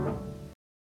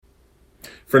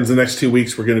Friends, the next 2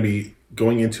 weeks, we're going to be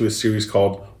going into a series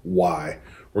called Why.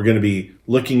 We're going to be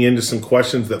looking into some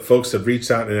questions that folks have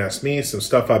reached out and asked me, some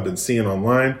stuff I've been seeing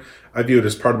online. I view it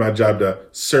as part of my job to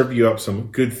serve you up some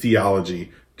good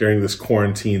theology during this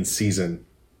quarantine season.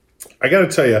 I got to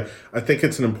tell you, I think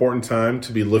it's an important time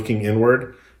to be looking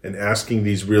inward and asking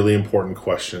these really important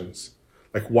questions.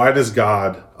 Like, why does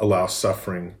God allow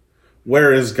suffering?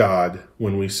 Where is God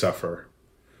when we suffer?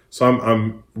 So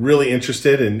I'm really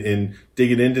interested in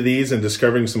digging into these and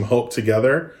discovering some hope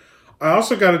together. I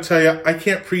also got to tell you, I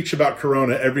can't preach about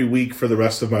Corona every week for the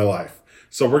rest of my life.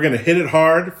 So we're going to hit it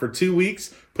hard for 2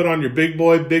 weeks. Put on your big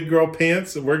boy, big girl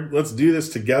pants, and let's do this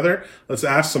together. Let's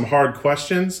ask some hard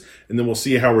questions, and then we'll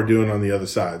see how we're doing on the other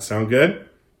side. Sound good?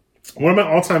 One of my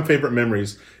all-time favorite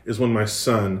memories is when my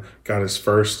son got his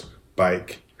first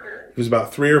bike. He was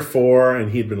about 3 or 4,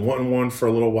 and he'd been wanting one for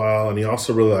a little while, and he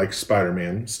also really liked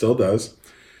Spider-Man, still does.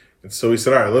 And so he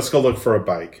said, all right, let's go look for a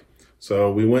bike.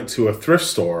 So we went to a thrift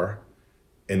store,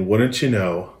 and wouldn't you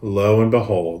know, lo and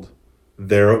behold,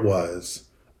 there it was,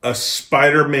 a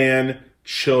Spider-Man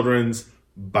children's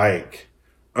bike.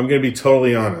 I'm going to be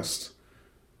totally honest.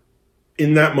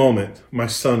 In that moment, my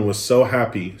son was so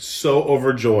happy, so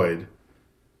overjoyed.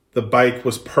 The bike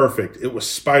was perfect. It was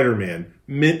Spider-Man,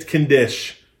 mint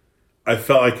condition. I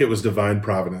felt like it was divine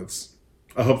providence.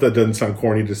 I hope that doesn't sound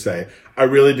corny to say. I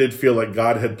really did feel like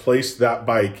God had placed that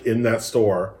bike in that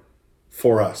store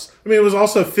for us. I mean, it was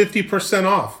also 50%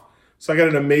 off. So I got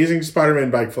an amazing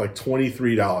Spider-Man bike for like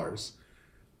 $23.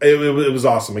 It was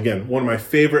awesome. Again, one of my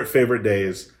favorite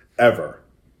days ever.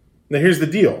 Now here's the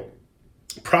deal.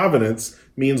 Providence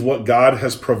means what God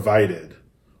has provided.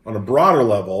 On a broader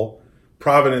level,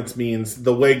 providence means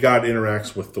the way God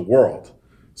interacts with the world.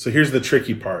 So here's the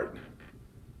tricky part.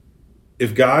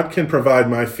 If God can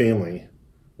provide my family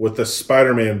with a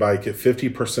Spider-Man bike at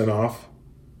 50% off,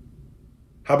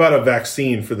 how about a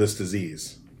vaccine for this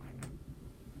disease? I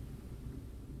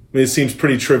mean, it seems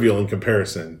pretty trivial in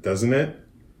comparison, doesn't it?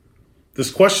 This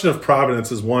question of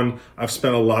providence is one I've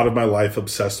spent a lot of my life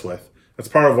obsessed with. That's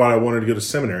part of why I wanted to go to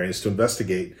seminary, is to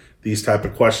investigate these type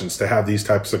of questions, to have these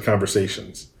types of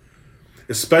conversations.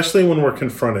 Especially when we're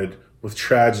confronted with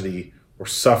tragedy or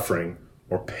suffering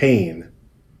or pain.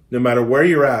 No matter where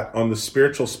you're at on the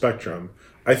spiritual spectrum,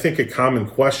 I think a common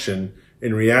question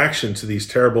in reaction to these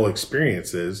terrible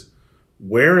experiences,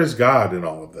 where is God in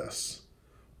all of this?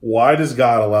 Why does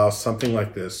God allow something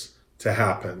like this to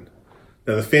happen?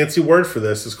 Now, the fancy word for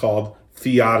this is called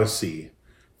theodicy.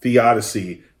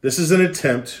 Theodicy. This is an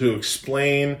attempt to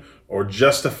explain or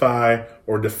justify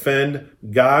or defend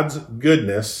God's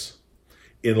goodness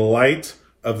in light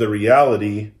of the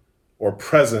reality or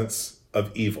presence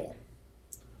of evil.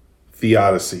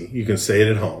 Theodicy. You can say it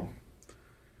at home.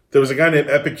 There was a guy named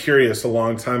Epicurus a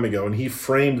long time ago, and he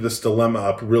framed this dilemma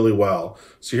up really well.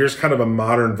 So here's kind of a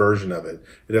modern version of it.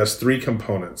 It has 3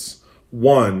 components.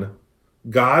 1,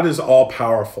 God is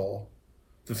all-powerful.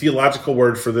 The theological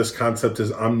word for this concept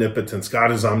is omnipotence.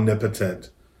 God is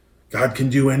omnipotent. God can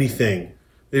do anything.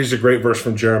 Here's a great verse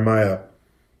from Jeremiah.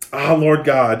 Ah, Lord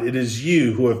God, it is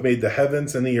you who have made the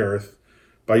heavens and the earth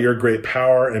by your great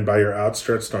power and by your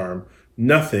outstretched arm.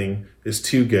 Nothing is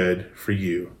too good for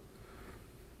you.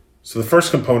 So the first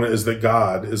component is that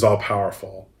God is all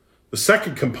powerful. The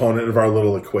second component of our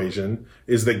little equation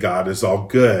is that God is all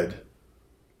good,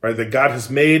 right? That God has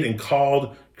made and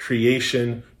called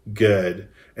creation good,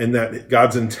 and that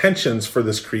God's intentions for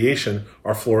this creation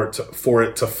are for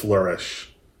it to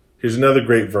flourish. Here's another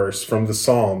great verse from the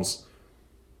Psalms.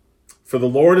 For the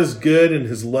Lord is good and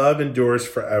his love endures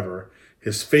forever.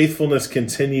 His faithfulness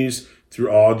continues through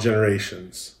all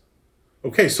generations.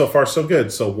 Okay, so far so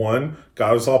good. So 1,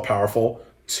 God is all powerful.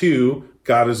 2,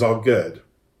 God is all good.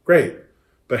 Great.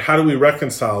 But how do we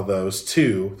reconcile those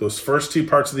first 2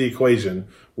 parts of the equation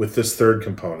with this third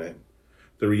component?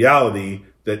 The reality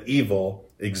that evil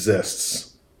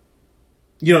exists.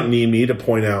 You don't need me to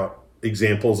point out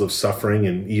examples of suffering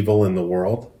and evil in the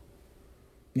world.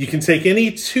 You can take any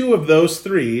 2 of those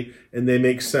 3 and they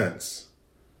make sense.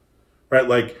 Right?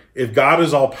 Like, if God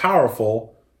is all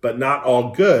powerful but not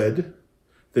all good,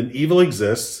 then evil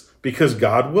exists because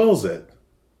God wills it.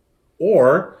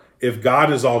 Or if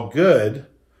God is all good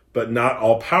but not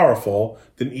all powerful,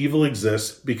 then evil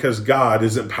exists because God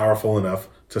isn't powerful enough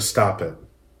to stop it.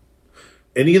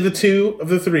 Any of the 2 of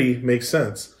the 3 makes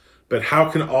sense. But how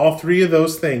can all 3 of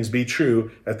those things be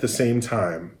true at the same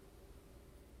time?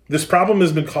 This problem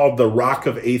has been called the rock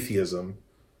of atheism,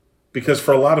 because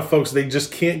for a lot of folks, they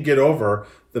just can't get over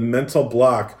the mental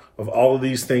block of all of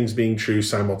these things being true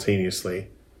simultaneously.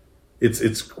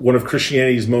 It's one of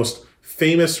Christianity's most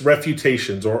famous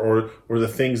refutations or the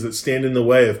things that stand in the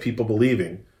way of people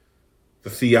believing. The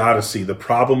theodicy, the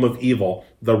problem of evil,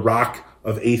 the rock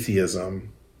of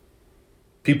atheism.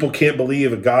 People can't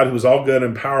believe a God who is all good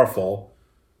and powerful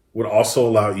would also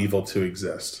allow evil to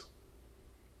exist.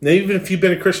 Now, even if you've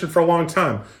been a Christian for a long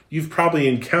time, you've probably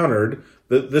encountered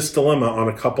this dilemma on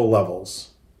a couple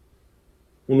levels.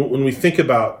 When we think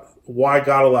about why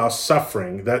God allows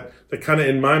suffering, that kind of,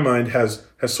 in my mind, has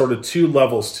sort of two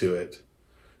levels to it.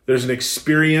 There's an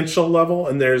experiential level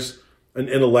and there's an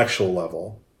intellectual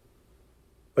level.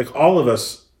 Like, all of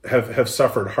us have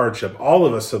suffered hardship. All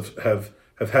of us have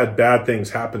had bad things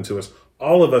happen to us.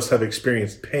 All of us have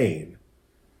experienced pain.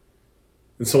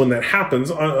 And so when that happens,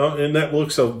 and that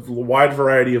looks a wide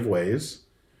variety of ways,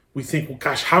 we think, well,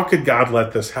 gosh, how could God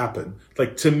let this happen?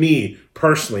 Like, to me,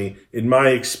 personally, in my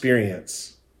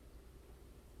experience.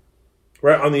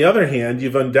 Right? On the other hand,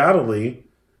 you've undoubtedly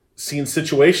seen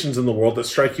situations in the world that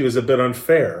strike you as a bit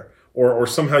unfair, or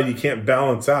somehow you can't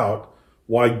balance out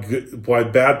why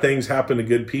bad things happen to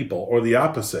good people, or the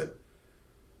opposite.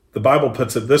 The Bible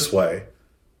puts it this way: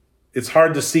 it's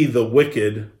hard to see the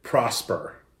wicked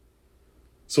prosper.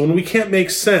 So when we can't make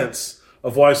sense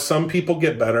of why some people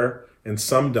get better and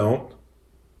some don't,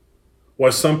 why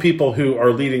some people who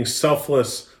are leading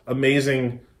selfless,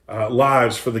 amazing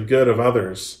lives for the good of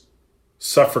others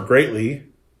suffer greatly,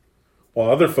 while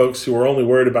other folks who are only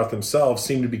worried about themselves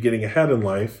seem to be getting ahead in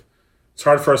life, it's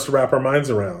hard for us to wrap our minds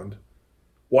around.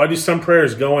 Why do some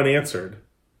prayers go unanswered?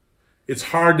 It's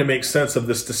hard to make sense of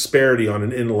this disparity on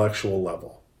an intellectual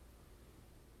level.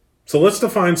 So let's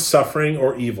define suffering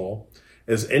or evil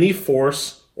as any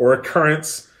force or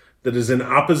occurrence that is in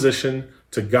opposition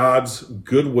to God's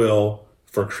goodwill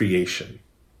for creation.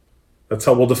 That's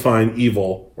how we'll define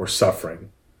evil or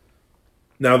suffering.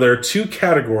 Now, there are two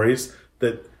categories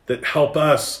that help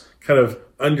us kind of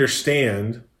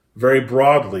understand very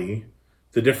broadly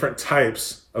the different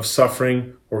types of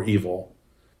suffering or evil.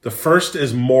 The first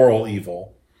is moral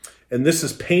evil, and this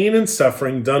is pain and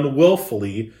suffering done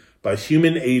willfully by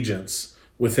human agents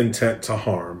with intent to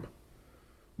harm.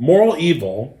 Moral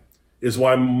evil is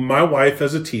why my wife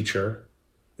as a teacher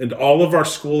and all of our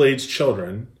school-age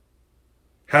children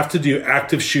have to do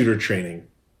active shooter training.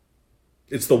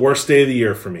 It's the worst day of the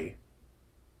year for me.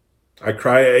 I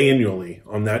cry annually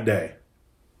on that day.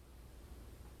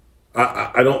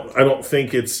 I don't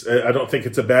think it's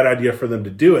a bad idea for them to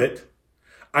do it.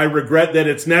 I regret that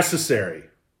it's necessary.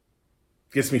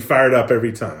 Gets me fired up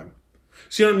every time.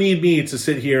 So you don't need me to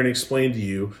sit here and explain to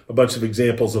you a bunch of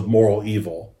examples of moral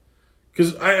evil,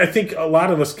 because I think a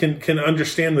lot of us can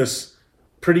understand this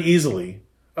pretty easily.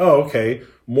 Oh, okay.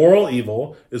 Moral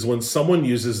evil is when someone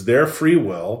uses their free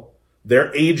will,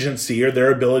 their agency, or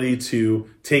their ability to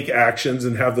take actions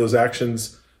and have those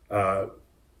actions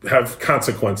have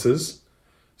consequences.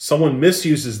 Someone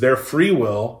misuses their free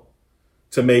will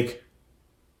to make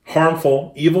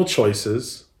harmful, evil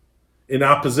choices in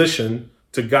opposition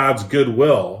to God's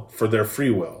goodwill for their free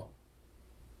will.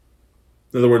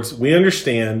 In other words, we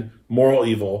understand moral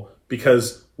evil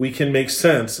because we can make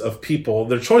sense of people.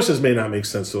 Their choices may not make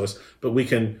sense to us, but we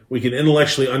can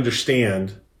intellectually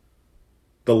understand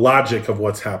the logic of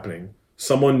what's happening.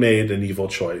 Someone made an evil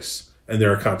choice, and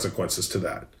there are consequences to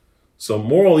that. So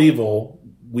moral evil,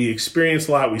 we experience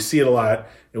a lot, we see it a lot,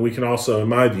 and we can also, in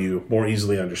my view, more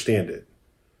easily understand it.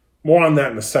 More on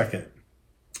that in a second.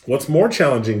 What's more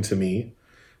challenging to me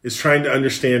is trying to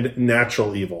understand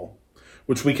natural evil,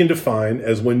 which we can define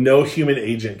as when no human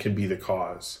agent can be the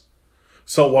cause.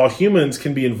 So while humans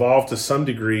can be involved to some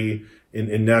degree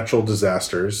in natural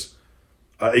disasters,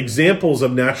 examples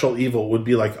of natural evil would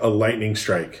be like a lightning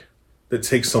strike that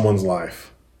takes someone's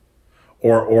life,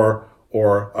 or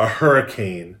a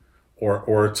hurricane,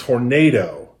 or a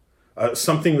tornado,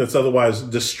 something that's otherwise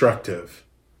destructive.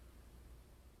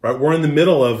 Right? We're in the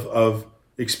middle of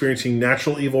experiencing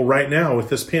natural evil right now with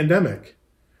this pandemic,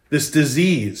 this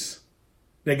disease.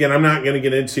 And again, I'm not going to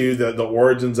get into the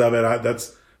origins of it.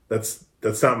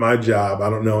 That's not my job. I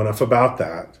don't know enough about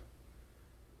that.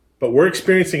 But we're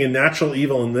experiencing a natural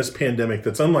evil in this pandemic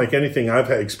that's unlike anything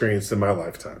I've experienced in my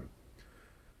lifetime.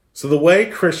 So the way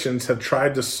Christians have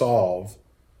tried to solve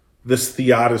this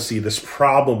theodicy, this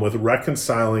problem with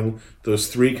reconciling those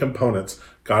three components,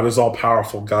 God is all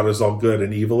powerful, God is all good,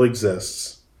 and evil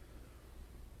exists,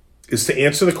 is to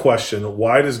answer the question,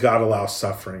 why does God allow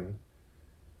suffering?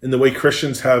 And the way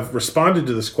Christians have responded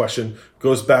to this question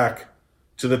goes back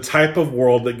to the type of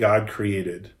world that God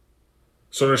created.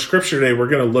 So in our scripture today, we're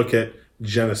going to look at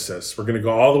Genesis. We're going to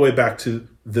go all the way back to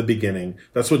the beginning.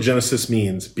 That's what Genesis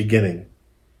means, beginning.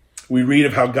 We read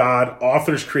of how God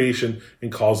authors creation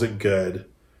and calls it good.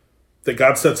 that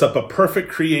God sets up a perfect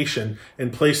creation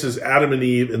and places Adam and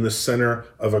Eve in the center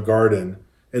of a garden.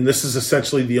 And this is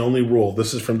essentially the only rule.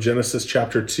 This is from Genesis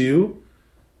chapter 2,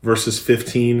 verses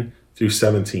 15 through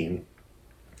 17.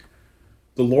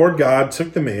 The Lord God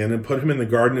took the man and put him in the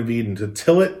Garden of Eden to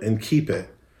till it and keep it.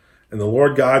 And the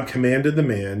Lord God commanded the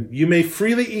man, "You may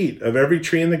freely eat of every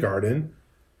tree in the garden,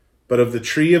 but of the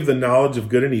tree of the knowledge of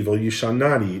good and evil you shall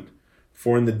not eat,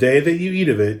 for in the day that you eat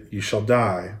of it you shall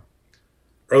die."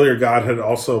 Earlier, God had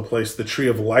also placed the tree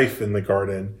of life in the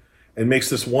garden and makes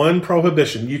this one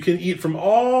prohibition. You can eat from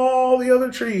all the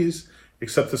other trees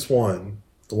except this one,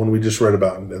 the one we just read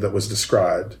about that was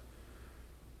described.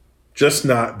 Just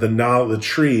not the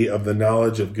tree of the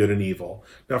knowledge of good and evil.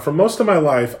 Now, for most of my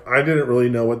life, I didn't really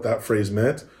know what that phrase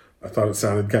meant. I thought it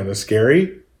sounded kind of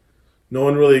scary. No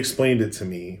one really explained it to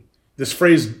me. This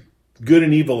phrase, good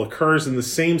and evil, occurs in the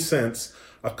same sense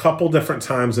a couple different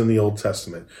times in the Old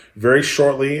Testament. Very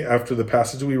shortly after the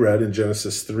passage we read in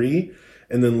Genesis 3,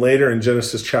 and then later in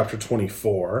Genesis chapter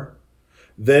 24.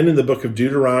 Then in the book of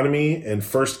Deuteronomy and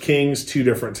 1 Kings 2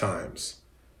 different times.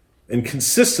 And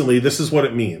consistently, this is what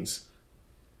it means: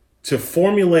 to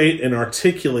formulate and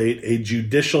articulate a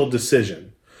judicial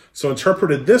decision. So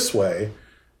interpreted this way,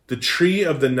 the tree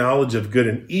of the knowledge of good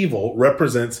and evil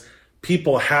represents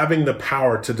people having the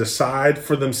power to decide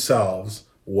for themselves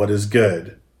what is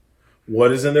good,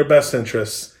 what is in their best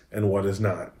interests, and what is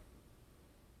not.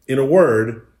 In a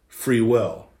word, free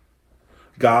will.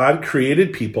 God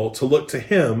created people to look to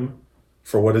him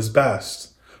for what is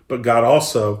best, but God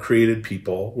also created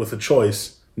people with a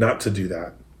choice not to do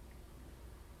that.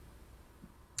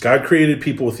 God created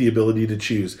people with the ability to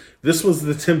choose. This was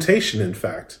the temptation, in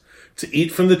fact, to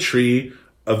eat from the tree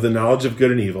of the knowledge of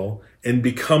good and evil and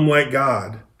become like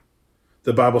God.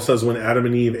 The Bible says when Adam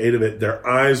and Eve ate of it, their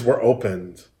eyes were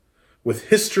opened with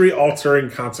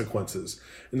history-altering consequences.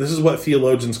 And this is what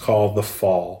theologians call the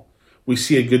fall. We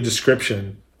see a good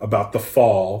description about the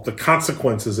fall, the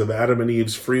consequences of Adam and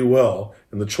Eve's free will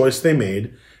and the choice they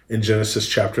made in Genesis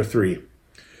chapter 3.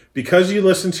 Because you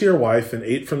listened to your wife and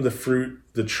ate from the fruit,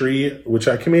 the tree which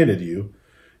I commanded you,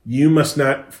 you must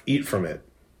not eat from it.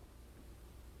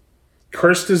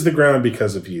 Cursed is the ground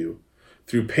because of you.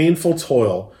 Through painful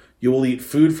toil, you will eat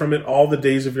food from it all the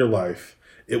days of your life.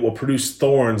 It will produce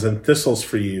thorns and thistles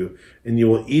for you, and you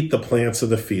will eat the plants of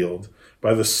the field.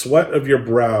 By the sweat of your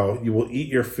brow, you will eat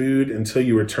your food until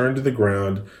you return to the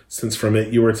ground, since from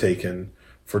it you were taken.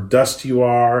 For dust you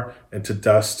are, and to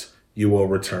dust you will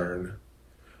return.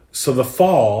 So the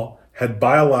fall had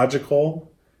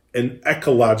biological and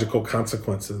ecological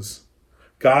consequences.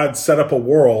 God set up a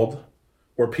world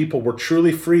where people were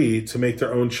truly free to make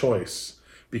their own choice,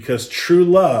 because true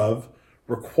love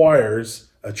requires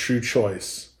a true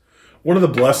choice. One of the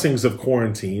blessings of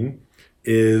quarantine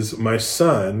is my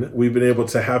son, we've been able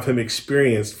to have him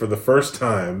experience for the first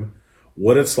time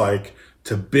what it's like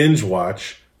to binge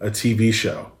watch a TV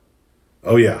show.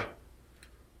 Oh yeah,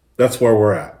 that's where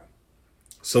we're at.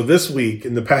 So this week,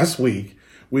 in the past week,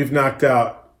 we've knocked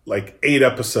out like 8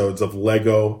 episodes of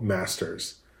Lego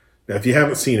Masters. Now, if you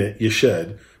haven't seen it, you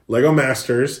should. Lego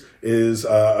Masters is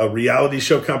a reality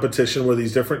show competition where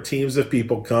these different teams of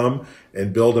people come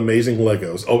and build amazing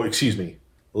Legos. Oh, excuse me,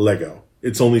 Lego.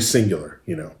 It's only singular,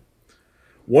 you know.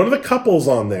 One of the couples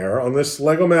on there, on this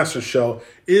Lego Masters show,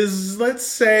 is, let's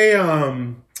say,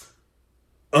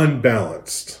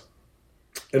 unbalanced.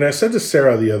 And I said to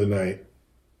Sarah the other night,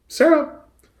 Sarah,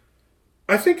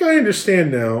 I think I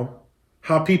understand now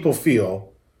how people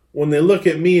feel when they look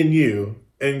at me and you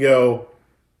and go,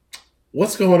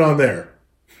 what's going on there?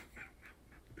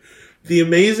 The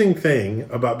amazing thing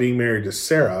about being married to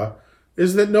Sarah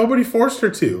is that nobody forced her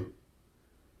to.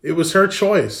 It was her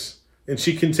choice, and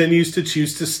she continues to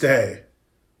choose to stay.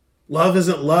 Love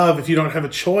isn't love if you don't have a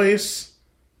choice,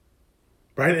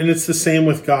 right? And it's the same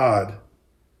with God.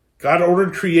 God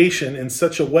ordered creation in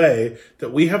such a way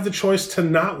that we have the choice to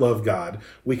not love God.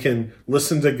 We can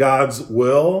listen to God's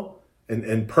will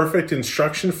and perfect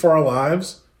instruction for our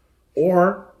lives,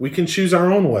 or we can choose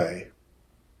our own way.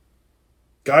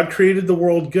 God created the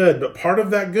world good, but part of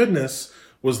that goodness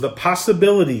was the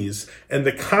possibilities and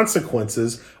the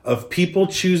consequences of people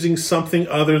choosing something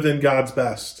other than God's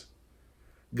best.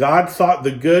 God thought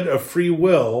the good of free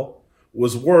will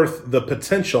was worth the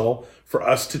potential for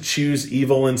us to choose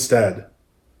evil instead.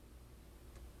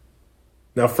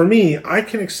 Now, for me, I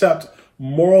can accept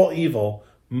moral evil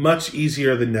much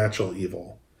easier than natural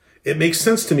evil. It makes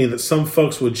sense to me that some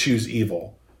folks would choose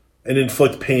evil and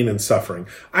inflict pain and suffering.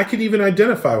 I could even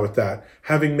identify with that,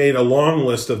 having made a long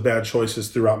list of bad choices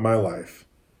throughout my life.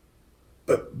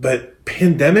 But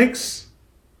pandemics?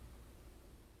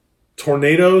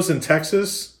 tornadoes in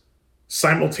Texas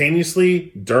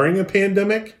simultaneously during a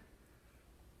pandemic.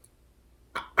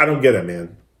 I don't get it,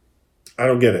 man. I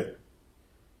don't get it.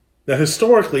 Now,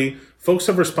 historically, folks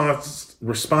have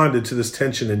responded to this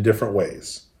tension in different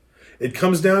ways. It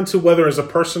comes down to whether, as a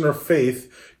person of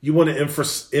faith, you want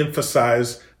to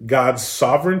emphasize God's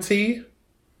sovereignty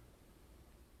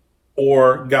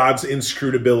or God's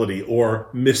inscrutability or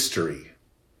mystery.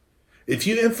 If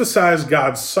you emphasize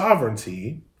God's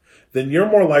sovereignty, then you're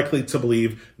more likely to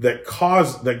believe that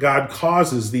God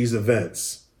causes these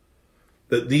events,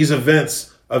 that these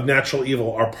events of natural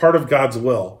evil are part of God's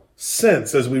will.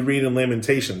 Since, as we read in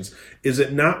Lamentations, is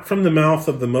it not from the mouth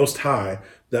of the Most High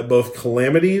that both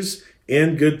calamities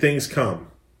and good things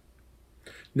come?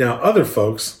 Now, other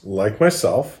folks, like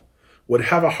myself, would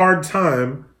have a hard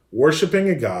time worshiping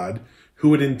a God who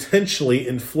would intentionally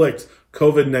inflict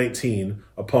COVID-19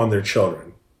 upon their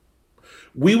children.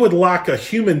 We would lock a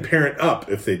human parent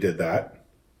up if they did that.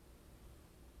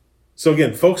 So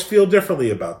again, folks feel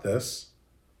differently about this.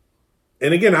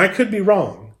 And again, I could be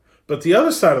wrong, but the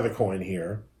other side of the coin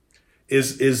here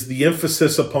is the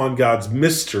emphasis upon God's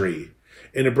mystery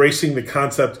and embracing the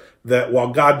concept that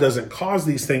while God doesn't cause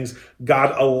these things,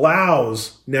 God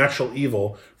allows natural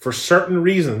evil for certain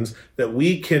reasons that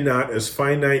we cannot, as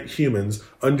finite humans,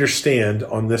 understand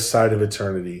on this side of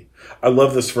eternity. I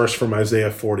love this verse from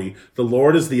Isaiah 40. The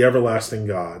Lord is the everlasting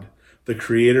God, the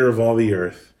creator of all the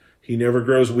earth. He never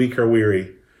grows weak or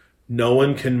weary. No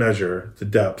one can measure the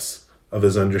depths of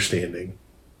his understanding.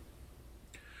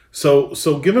 So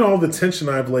given all the tension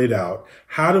I've laid out,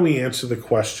 how do we answer the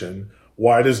question,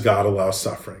 why does God allow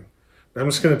suffering? I'm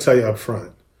just going to tell you up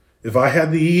front, if I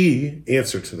had the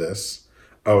answer to this,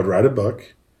 I would write a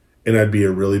book and I'd be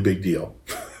a really big deal.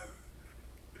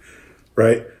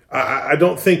 Right? I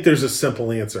don't think there's a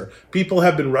simple answer. People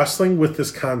have been wrestling with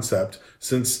this concept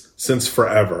since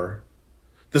forever.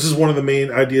 This is one of the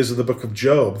main ideas of the book of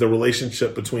Job, the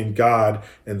relationship between God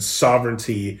and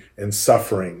sovereignty and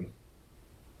suffering.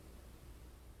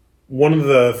 One of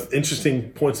the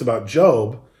interesting points about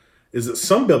Job is that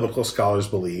some biblical scholars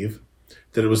believe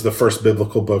that it was the first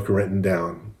biblical book written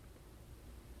down.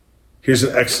 Here's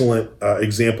an excellent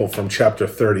example from chapter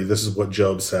 30. This is what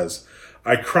Job says.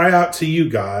 I cry out to you,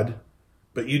 God,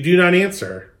 but you do not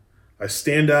answer. I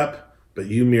stand up, but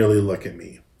you merely look at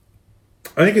me.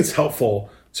 I think it's helpful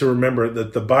to remember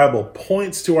that the Bible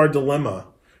points to our dilemma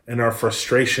and our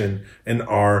frustration and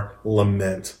our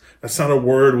lament. That's not a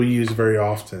word we use very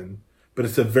often, but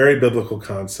it's a very biblical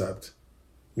concept.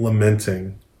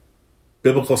 Lamenting.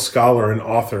 Biblical scholar and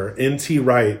author N.T.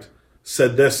 Wright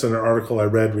said this in an article I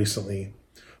read recently.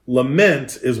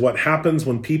 Lament is what happens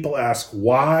when people ask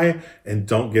why and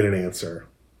don't get an answer.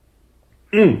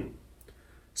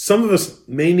 Some of us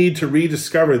may need to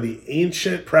rediscover the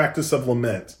ancient practice of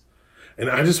lament, and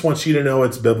I just want you to know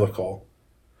it's biblical.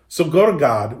 So go to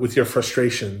God with your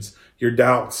frustrations, your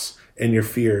doubts, and your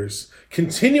fears.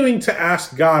 Continuing to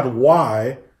ask God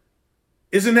why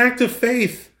is an act of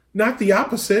faith, not the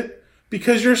opposite,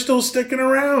 because you're still sticking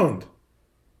around.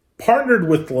 Partnered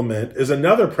with lament is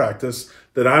another practice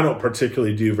that I don't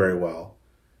particularly do very well,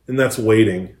 and that's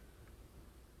waiting.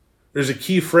 There's a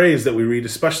key phrase that we read,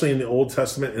 especially in the Old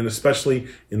Testament and especially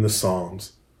in the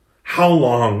Psalms. How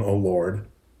long, O Lord?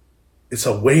 It's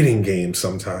a waiting game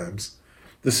sometimes.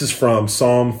 This is from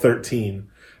Psalm 13.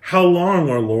 How long,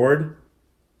 O Lord?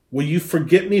 Will you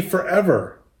forget me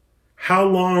forever? How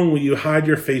long will you hide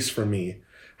your face from me?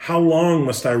 How long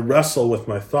must I wrestle with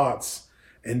my thoughts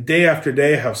and day after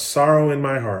day have sorrow in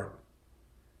my heart?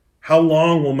 How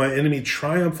long will my enemy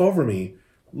triumph over me?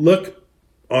 Look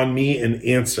on me and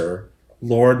answer,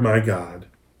 Lord my God.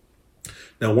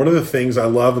 Now, one of the things I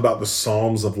love about the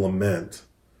Psalms of Lament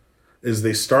is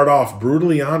they start off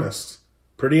brutally honest,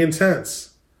 pretty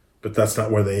intense, but that's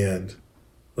not where they end.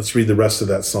 Let's read the rest of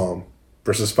that psalm,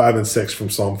 verses 5 and 6 from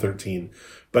Psalm 13.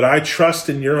 But I trust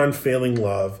in your unfailing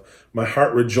love. My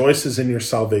heart rejoices in your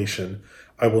salvation.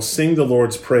 I will sing the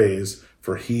Lord's praise,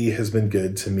 for he has been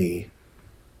good to me.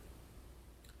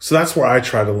 So that's where I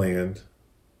try to land.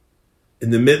 In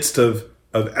the midst of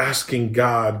asking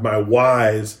God my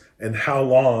whys and how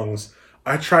longs,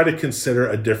 I try to consider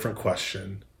a different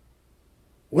question.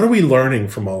 What are we learning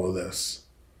from all of this?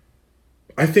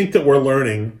 I think that we're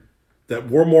learning that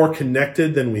we're more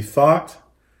connected than we thought,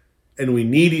 and we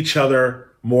need each other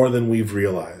more than we've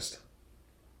realized.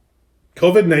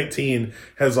 COVID-19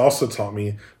 has also taught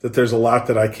me that there's a lot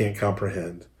that I can't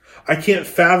comprehend. I can't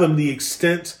fathom the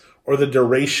extent or the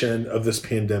duration of this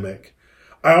pandemic.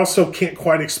 I also can't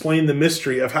quite explain the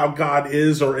mystery of how God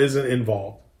is or isn't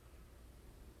involved.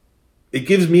 It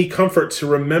gives me comfort to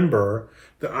remember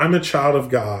that I'm a child of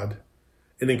God,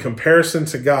 and in comparison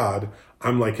to God,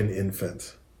 I'm like an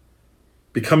infant.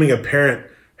 Becoming a parent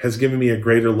has given me a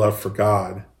greater love for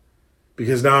God,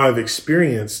 because now I've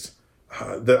experienced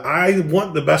that I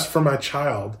want the best for my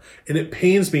child, and it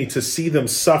pains me to see them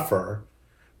suffer.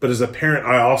 But as a parent,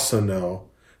 I also know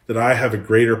that I have a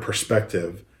greater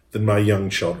perspective than my young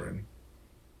children.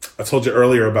 I told you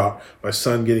earlier about my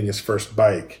son getting his first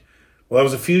bike. Well, that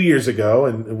was a few years ago,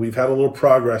 and we've had a little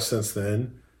progress since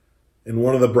then. And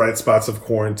one of the bright spots of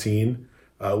quarantine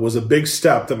was a big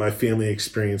step that my family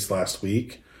experienced last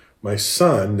week. My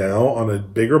son, now on a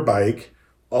bigger bike,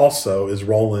 also is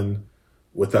rolling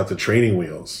without the training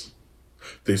wheels.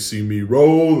 They see me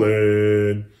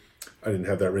rolling. I didn't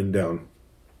have that written down.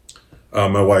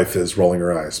 My wife is rolling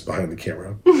her eyes behind the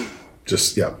camera.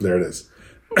 There it is.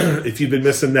 If you've been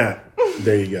missing that,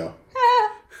 there you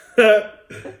go.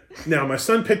 Now, my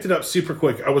son picked it up super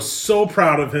quick. I was so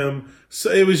proud of him.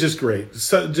 So it was just great.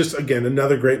 So, just, again,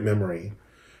 another great memory.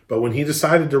 But when he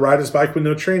decided to ride his bike with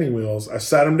no training wheels, I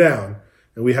sat him down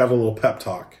and we had a little pep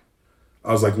talk.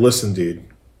 I was like, listen, dude,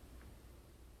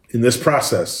 in this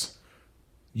process,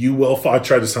 you will fall. I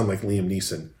tried to sound like Liam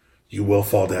Neeson. You will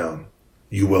fall down.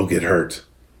 You will get hurt.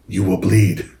 You will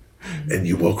bleed. And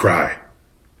you will cry.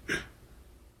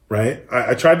 Right?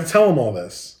 I tried to tell him all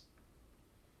this.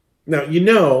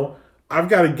 Now, I've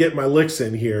got to get my licks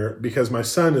in here because my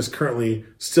son is currently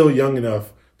still young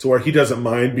enough to where he doesn't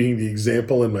mind being the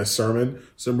example in my sermon.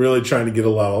 So I'm really trying to get a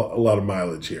lot of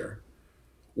mileage here.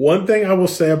 One thing I will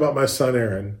say about my son,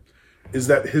 Aaron, is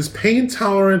that his pain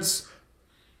tolerance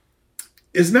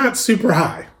is not super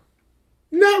high.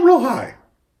 Not real high.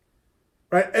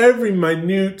 Right? Every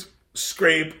minute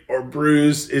scrape or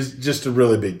bruise is just a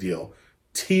really big deal.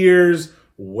 Tears,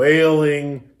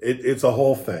 wailing, it's a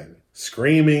whole thing.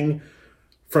 Screaming.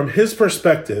 From his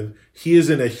perspective, he is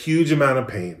in a huge amount of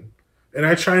pain. And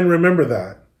I try and remember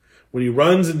that. When he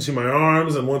runs into my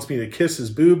arms and wants me to kiss his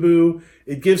boo-boo,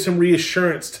 it gives him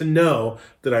reassurance to know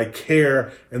that I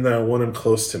care and that I want him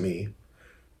close to me.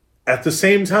 At the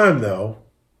same time, though,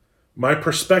 my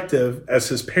perspective as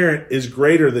his parent is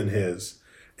greater than his,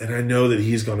 and I know that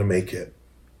he's going to make it.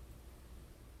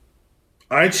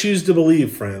 I choose to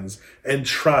believe, friends, and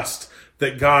trust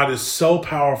that God is so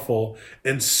powerful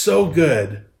and so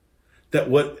good that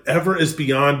whatever is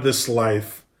beyond this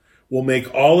life will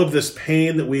make all of this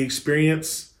pain that we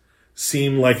experience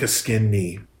seem like a skin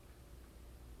knee.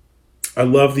 I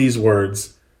love these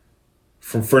words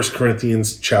from 1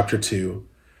 Corinthians chapter 2.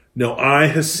 No eye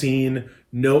has seen,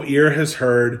 no ear has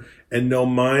heard, and no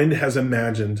mind has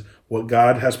imagined what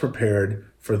God has prepared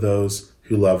for those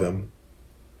who love him.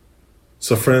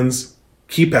 So friends,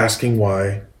 keep asking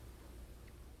why.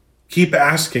 Keep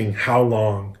asking how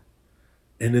long.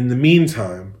 And in the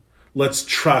meantime, let's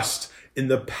trust in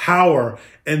the power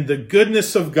and the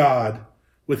goodness of God.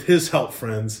 With his help,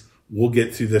 friends, we'll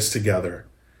get through this together.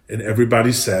 And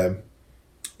everybody said,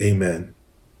 amen.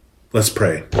 Let's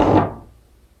pray.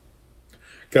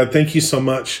 God, thank you so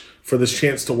much for this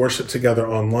chance to worship together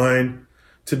online,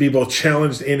 to be both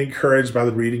challenged and encouraged by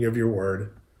the reading of your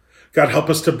word. God, help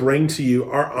us to bring to you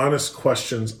our honest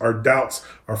questions, our doubts,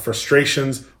 our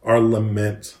frustrations, our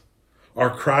lament,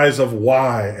 our cries of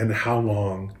why and how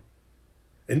long.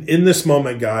 And in this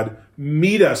moment, God,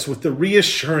 meet us with the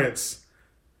reassurance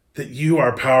that you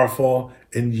are powerful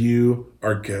and you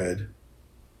are good.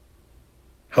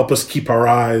 Help us keep our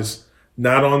eyes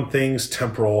not on things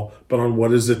temporal, but on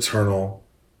what is eternal.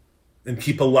 And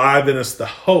keep alive in us the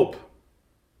hope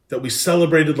that we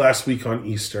celebrated last week on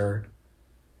Easter,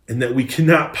 and that we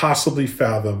cannot possibly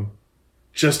fathom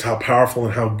just how powerful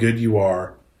and how good you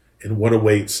are and what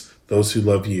awaits those who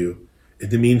love you. In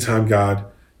the meantime, God,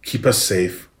 keep us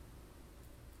safe.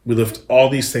 We lift all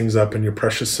these things up in your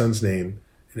precious Son's name.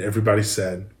 And everybody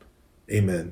said, amen.